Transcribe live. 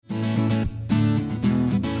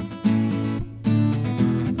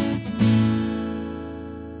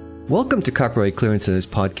Welcome to Copyright Clearance Center's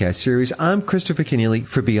podcast series. I'm Christopher Kenneally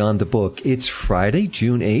for Beyond the Book. It's Friday,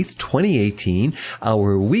 June 8th, 2018.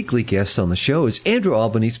 Our weekly guest on the show is Andrew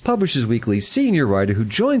Albanese, Publishers Weekly senior writer, who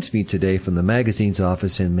joins me today from the magazine's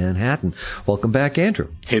office in Manhattan. Welcome back, Andrew.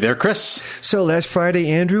 Hey there, Chris. So last Friday,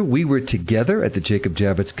 Andrew, we were together at the Jacob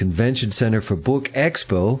Javits Convention Center for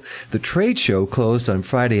BookExpo. The trade show closed on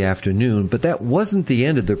Friday afternoon, but that wasn't the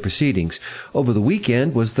end of the proceedings. Over the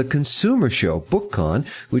weekend was the consumer show, BookCon,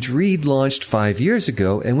 which Reed launched 5 years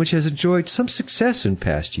ago and which has enjoyed some success in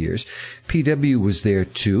past years. PW was there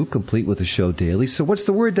too, complete with a show daily. So what's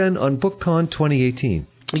the word then on BookCon 2018?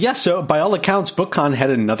 Yeah, so by all accounts, BookCon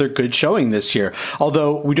had another good showing this year,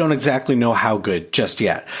 although we don't exactly know how good just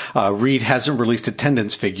yet. Reed hasn't released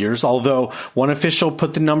attendance figures, although one official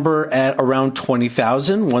put the number at around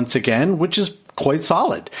 20,000 once again, which is quite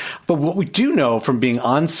solid. But what we do know from being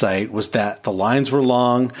on site was that the lines were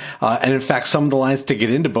long, and in fact, some of the lines to get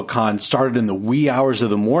into BookCon started in the wee hours of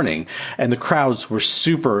the morning, and the crowds were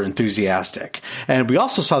super enthusiastic. And we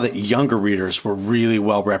also saw that younger readers were really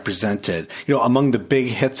well represented. You know, among the big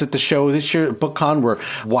hits at the show this year at BookCon were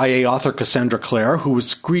YA author Cassandra Clare, who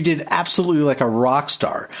was greeted absolutely like a rock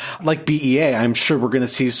star. Like BEA, I'm sure we're going to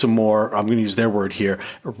see some more, I'm going to use their word here,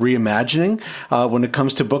 reimagining when it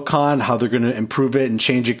comes to BookCon, how they're going to improve it and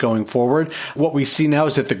change it going forward. What we see now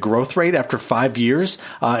is that the growth rate after 5 years,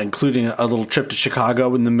 including a little trip to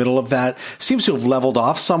Chicago in the middle of that, seems to have leveled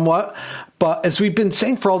off somewhat. But as we've been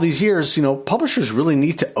saying for all these years, you know, publishers really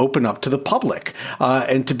need to open up to the public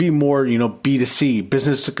and to be more, you know, B2C,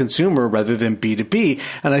 business to consumer, rather than B2B.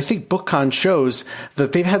 And I think BookCon shows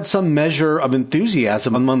that they've had some measure of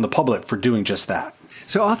enthusiasm among the public for doing just that.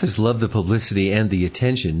 So authors love the publicity and the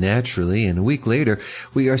attention, naturally, and a week later,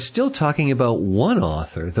 we are still talking about one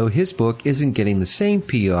author, though his book isn't getting the same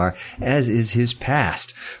PR as is his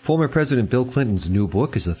past. Former President Bill Clinton's new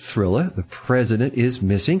book is a thriller, The President is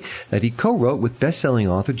Missing, that he co-wrote with best-selling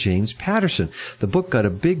author James Patterson. The book got a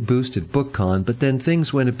big boost at BookCon, but then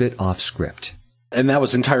things went a bit off script. And that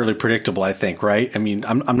was entirely predictable, I think, right? I mean,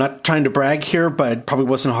 I'm not trying to brag here, but it probably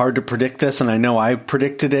wasn't hard to predict this. And I know I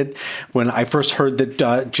predicted it when I first heard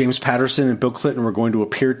that James Patterson and Bill Clinton were going to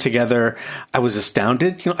appear together. I was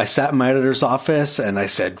astounded. You know, I sat in my editor's office and I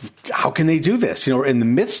said, how can they do this? You know, in the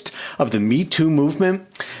midst of the Me Too movement,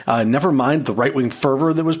 never mind the right-wing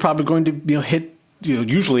fervor that was probably going to, you know, hit, you know,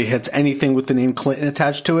 usually hits anything with the name Clinton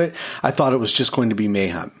attached to it. I thought it was just going to be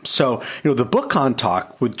mayhem. So, you know, the BookCon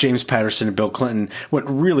talk with James Patterson and Bill Clinton went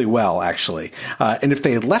really well, actually. And if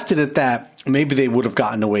they had left it at that, maybe they would have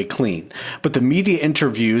gotten away clean. But the media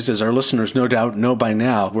interviews, as our listeners no doubt know by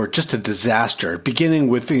now, were just a disaster, beginning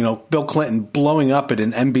with, you know, Bill Clinton blowing up at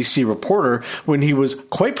an NBC reporter when he was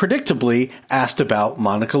quite predictably asked about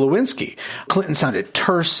Monica Lewinsky. Clinton sounded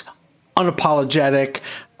terse, unapologetic,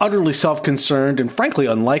 utterly self-concerned, and frankly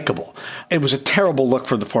unlikable. It was a terrible look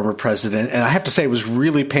for the former president, and I have to say it was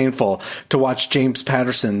really painful to watch James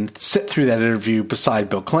Patterson sit through that interview beside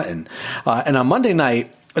Bill Clinton. And on Monday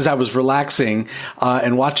night, as I was relaxing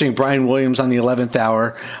and watching Brian Williams on the 11th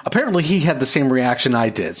Hour, apparently he had the same reaction I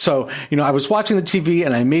did. So, you know, I was watching the TV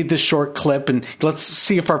and I made this short clip, and let's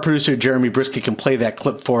see if our producer Jeremy Brisky can play that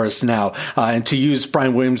clip for us now. And to use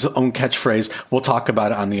Brian Williams' own catchphrase, we'll talk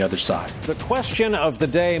about it on the other side. The question of the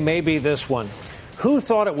day may be this one. Who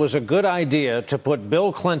thought it was a good idea to put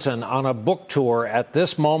Bill Clinton on a book tour at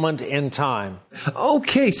this moment in time?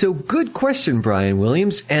 Okay, so good question, Brian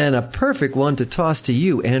Williams, and a perfect one to toss to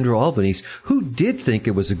you, Andrew Albanese. Who did think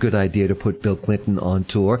it was a good idea to put Bill Clinton on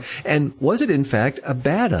tour, and was it in fact a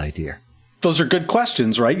bad idea? Those are good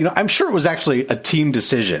questions, right? You know, I'm sure it was actually a team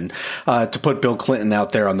decision to put Bill Clinton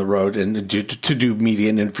out there on the road and to do media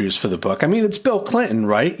and interviews for the book. I mean, it's Bill Clinton,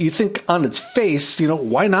 right? You think on its face, you know,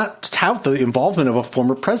 why not tout the involvement of a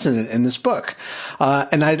former president in this book?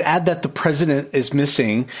 And I'd add that The President is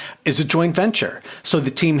Missing is a joint venture. So the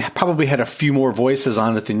team probably had a few more voices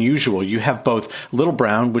on it than usual. You have both Little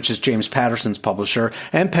Brown, which is James Patterson's publisher,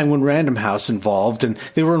 and Penguin Random House involved, and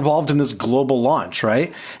they were involved in this global launch,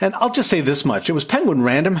 right? And I'll just say this much. It was Penguin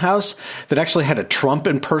Random House that actually had a Trump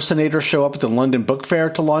impersonator show up at the London Book Fair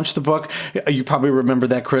to launch the book. You probably remember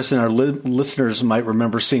that, Chris, and our listeners might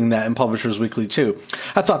remember seeing that in Publishers Weekly too.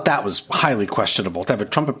 I thought that was highly questionable to have a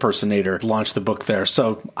Trump impersonator launch the book there.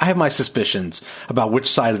 So I have my suspicions about which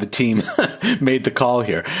side of the team made the call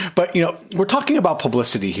here. But, you know, we're talking about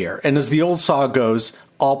publicity here. And as the old saw goes,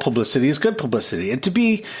 all publicity is good publicity. And to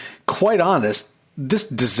be quite honest, this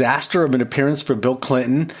disaster of an appearance for Bill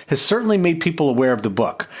Clinton has certainly made people aware of the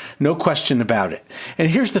book. No question about it. And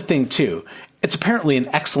here's the thing, too. it's apparently an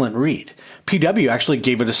excellent read. PW actually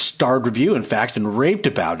gave it a starred review, in fact, and raved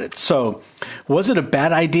about it. So was it a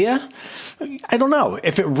bad idea? I don't know.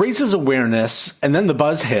 If it raises awareness and then the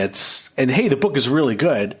buzz hits, and hey, the book is really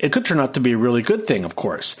good, it could turn out to be a really good thing, of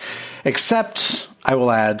course. Except, I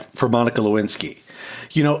will add, for Monica Lewinsky.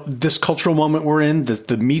 You know, this cultural moment we're in,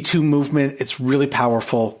 the Me Too movement, it's really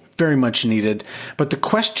powerful, very much needed. But the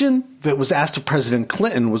question that was asked of President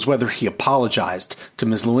Clinton was whether he apologized to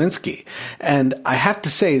Ms. Lewinsky. And I have to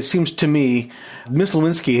say, it seems to me Ms.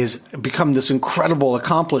 Lewinsky has become this incredible,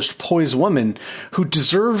 accomplished, poised woman who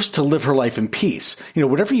deserves to live her life in peace. You know,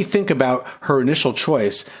 whatever you think about her initial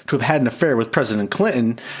choice to have had an affair with President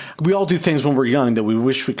Clinton, we all do things when we're young that we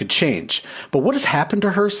wish we could change. But what has happened to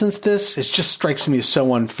her since this? It just strikes me as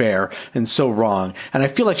so unfair and so wrong. And I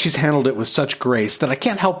feel like she's handled it with such grace that I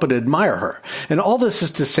can't help but admire her. And all this is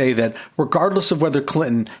to say that regardless of whether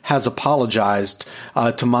Clinton has apologized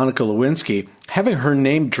to Monica Lewinsky, having her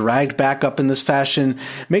name dragged back up in this fashion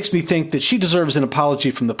makes me think that she deserves an apology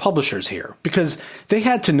from the publishers here, because they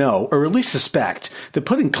had to know, or at least suspect, that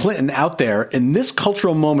putting Clinton out there in this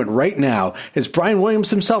cultural moment right now, as Brian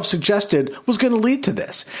Williams himself suggested, was going to lead to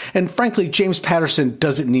this. And frankly, James Patterson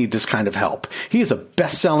doesn't need this kind of help. He is a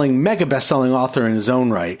mega best-selling author in his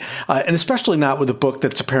own right, and especially not with a book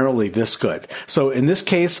that's apparently this good. So in this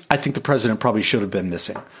case, I think the president probably should have been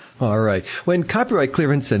missing. All right. When Copyright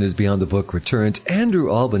Clearance Centers Beyond the Book returns,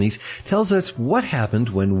 Andrew Albanese tells us what happened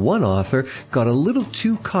when one author got a little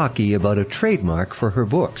too cocky about a trademark for her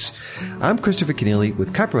books. I'm Christopher Kenneally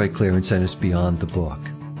with Copyright Clearance Centers Beyond the Book.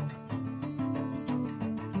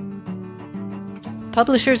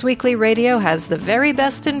 Publishers Weekly Radio has the very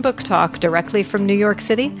best in book talk directly from New York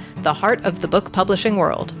City, the heart of the book publishing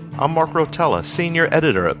world. I'm Mark Rotella, Senior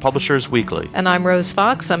Editor at Publishers Weekly. And I'm Rose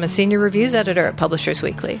Fox. I'm a Senior Reviews Editor at Publishers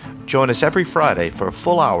Weekly. Join us every Friday for a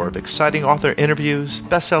full hour of exciting author interviews,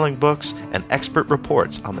 best-selling books, and expert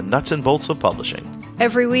reports on the nuts and bolts of publishing.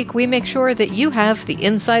 Every week, we make sure that you have the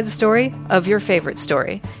inside story of your favorite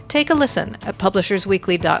story. Take a listen at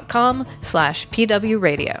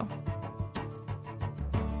publishersweekly.com/pwradio.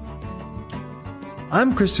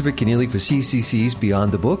 I'm Christopher Kenneally for CCC's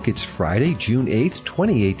Beyond the Book. It's Friday, June 8th,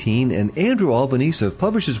 2018, and Andrew Albanese of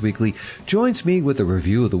Publishers Weekly joins me with a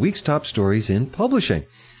review of the week's top stories in publishing.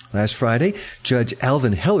 Last Friday, Judge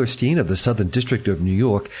Alvin Hellerstein of the Southern District of New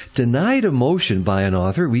York denied a motion by an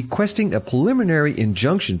author requesting a preliminary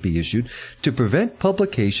injunction be issued to prevent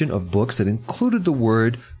publication of books that included the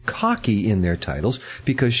word cocky in their titles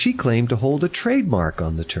because she claimed to hold a trademark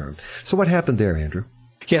on the term. So what happened there, Andrew?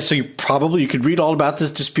 Yeah, so you could read all about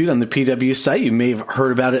this dispute on the PW site. You may have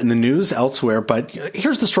heard about it in the news elsewhere, but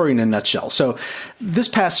here's the story in a nutshell. So this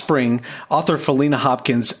past spring, author Felina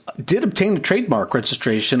Hopkins did obtain a trademark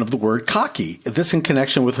registration of the word cocky, this in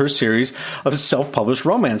connection with her series of self-published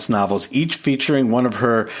romance novels, each featuring one of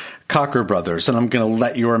her Cocker brothers. And I'm going to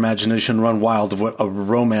let your imagination run wild of what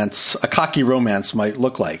a cocky romance might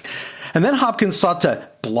look like. And then Hopkins sought to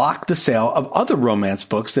block the sale of other romance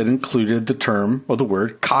books that included the term or the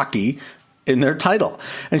word cocky in their title.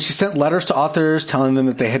 And she sent letters to authors telling them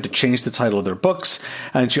that they had to change the title of their books.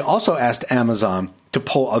 And she also asked Amazon to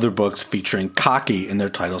pull other books featuring cocky in their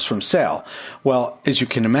titles from sale. Well, as you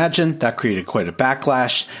can imagine, that created quite a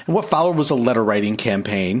backlash. And what followed was a letter writing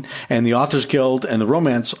campaign. And the Authors Guild and the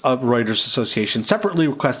Romance Writers Association separately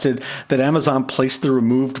requested that Amazon place the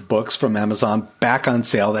removed books from Amazon back on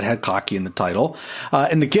sale that had cocky in the title.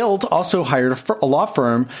 And the Guild also hired a law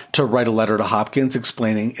firm to write a letter to Hopkins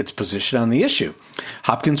explaining its position on the issue.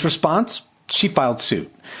 Hopkins' response? She filed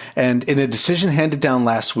suit. And in a decision handed down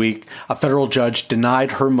last week, a federal judge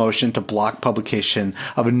denied her motion to block publication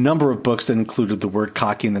of a number of books that included the word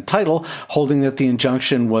cocky in the title, holding that the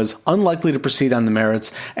injunction was unlikely to proceed on the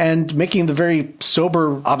merits and making the very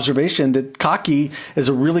sober observation that cocky is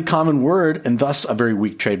a really common word and thus a very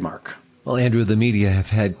weak trademark. Well, Andrew, the media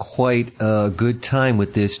have had quite a good time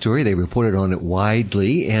with this story. They reported on it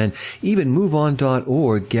widely, and even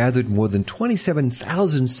MoveOn.org gathered more than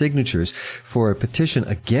 27,000 signatures for a petition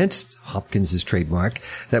against Hopkins' trademark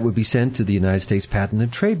that would be sent to the United States Patent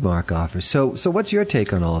and Trademark Office. So what's your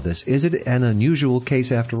take on all of this? Is it an unusual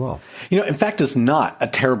case after all? You know, in fact, it's not a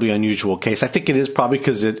terribly unusual case. I think it is probably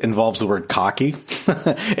because it involves the word cocky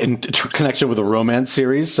in connection with a romance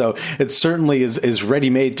series. So it certainly is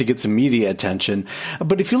ready-made to get some media attention.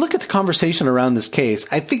 But if you look at the conversation around this case,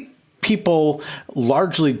 I think people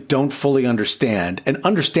largely don't fully understand, and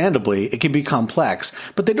understandably, it can be complex,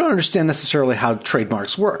 but they don't understand necessarily how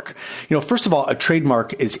trademarks work. First of all, a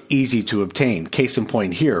trademark is easy to obtain. Case in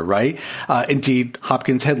point here, right? Indeed,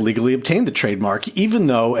 Hopkins had legally obtained the trademark, even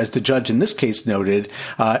though, as the judge in this case noted,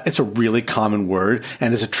 it's a really common word,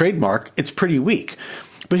 and as a trademark, it's pretty weak.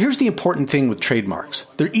 But here's the important thing with trademarks.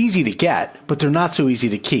 They're easy to get, but they're not so easy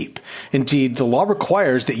to keep. Indeed, the law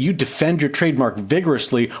requires that you defend your trademark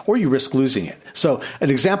vigorously or you risk losing it. So an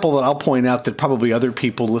example that I'll point out that probably other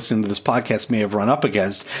people listening to this podcast may have run up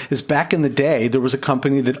against is back in the day, there was a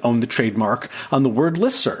company that owned the trademark on the word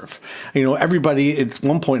listserv. Everybody at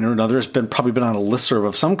one point or another has probably been on a listserv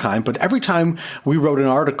of some kind, but every time we wrote an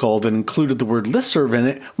article that included the word listserv in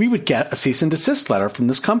it, we would get a cease and desist letter from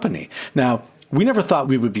this company. Now, we never thought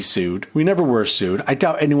we would be sued. We never were sued. I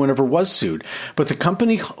doubt anyone ever was sued. But the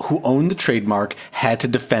company who owned the trademark had to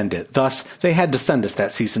defend it. Thus, they had to send us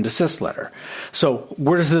that cease and desist letter. So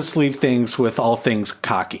where does this leave things with all things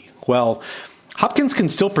cocky? Well, Hopkins can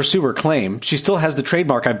still pursue her claim. She still has the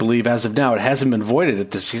trademark, I believe, as of now. It hasn't been voided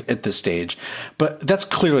at this stage. But that's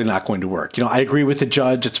clearly not going to work. I agree with the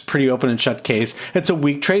judge. It's a pretty open and shut case. It's a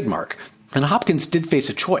weak trademark. And Hopkins did face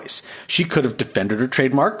a choice. She could have defended her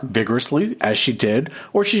trademark vigorously, as she did,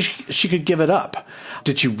 or she could give it up.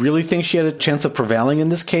 Did she really think she had a chance of prevailing in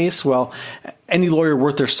this case? Well, any lawyer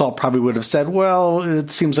worth their salt probably would have said, well, it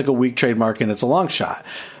seems like a weak trademark and it's a long shot.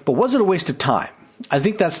 But was it a waste of time? I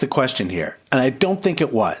think that's the question here. And I don't think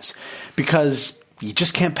it was, because you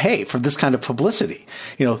just can't pay for this kind of publicity.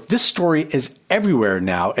 This story is everywhere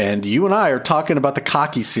now, and you and I are talking about the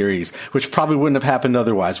Cocky series, which probably wouldn't have happened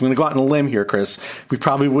otherwise. I'm going to go out on a limb here, Chris. We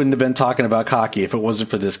probably wouldn't have been talking about Cocky if it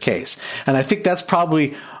wasn't for this case. And I think that's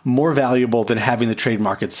probably more valuable than having the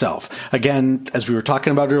trademark itself. Again, as we were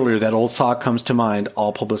talking about earlier, that old saw comes to mind,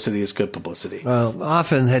 all publicity is good publicity. Well,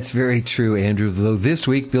 often that's very true, Andrew, though this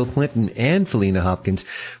week Bill Clinton and Felina Hopkins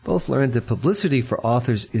both learned that publicity for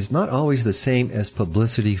authors is not always the same as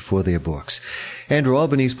publicity for their books. Andrew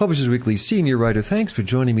Albanese, Publishers Weekly senior writer, thanks for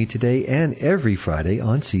joining me today and every Friday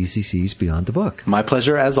on CCC's Beyond the Book. My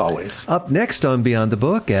pleasure, as always. Up next on Beyond the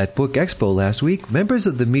Book, at BookExpo last week, members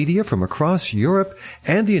of the media from across Europe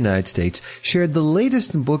and the United States shared the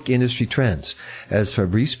latest in book industry trends. As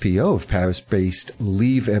Fabrice Piot of Paris-based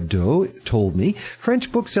Livre Hebdo told me,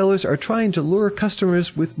 French booksellers are trying to lure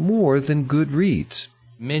customers with more than good reads.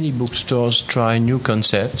 Many bookstores try new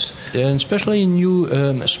concepts, and especially in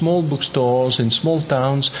new small bookstores in small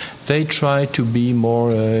towns, they try to be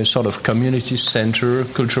more sort of community center,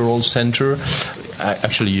 cultural center.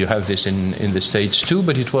 Actually, you have this in the States too,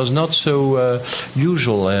 but it was not so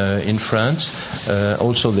usual in France.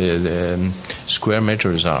 Also, the square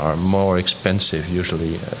meters are more expensive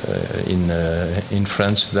usually in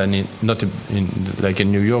France than like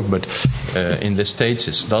in New York, but in the States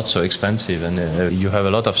it's not so expensive, and you have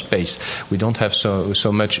a lot of space. We don't have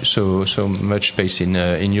so much space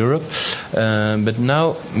in Europe, but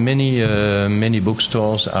now many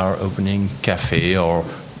bookstores are opening cafe or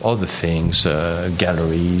other things,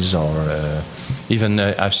 galleries, or even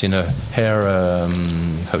I've seen a hair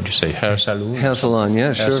salon. Hair salon,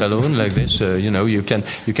 yeah, sure. Hair salon like this.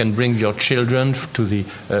 You can bring your children to the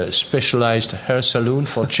specialized hair salon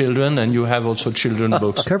for children, and you have also children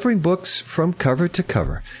books. Covering books from cover to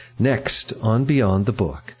cover. Next on Beyond the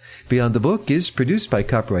Book. Beyond the Book is produced by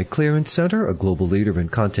Copyright Clearance Center, a global leader in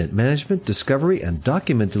content management, discovery, and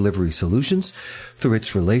document delivery solutions. Through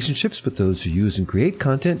its relationships with those who use and create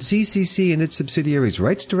content, CCC and its subsidiaries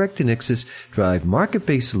RightsDirect and Ixis drive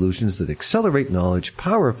market-based solutions that accelerate knowledge,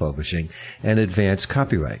 power publishing, and advance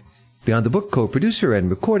copyright. Beyond the Book co-producer and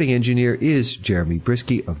recording engineer is Jeremy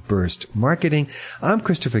Brisky of Burst Marketing. I'm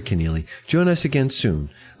Christopher Kenneally. Join us again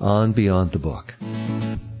soon on Beyond the Book.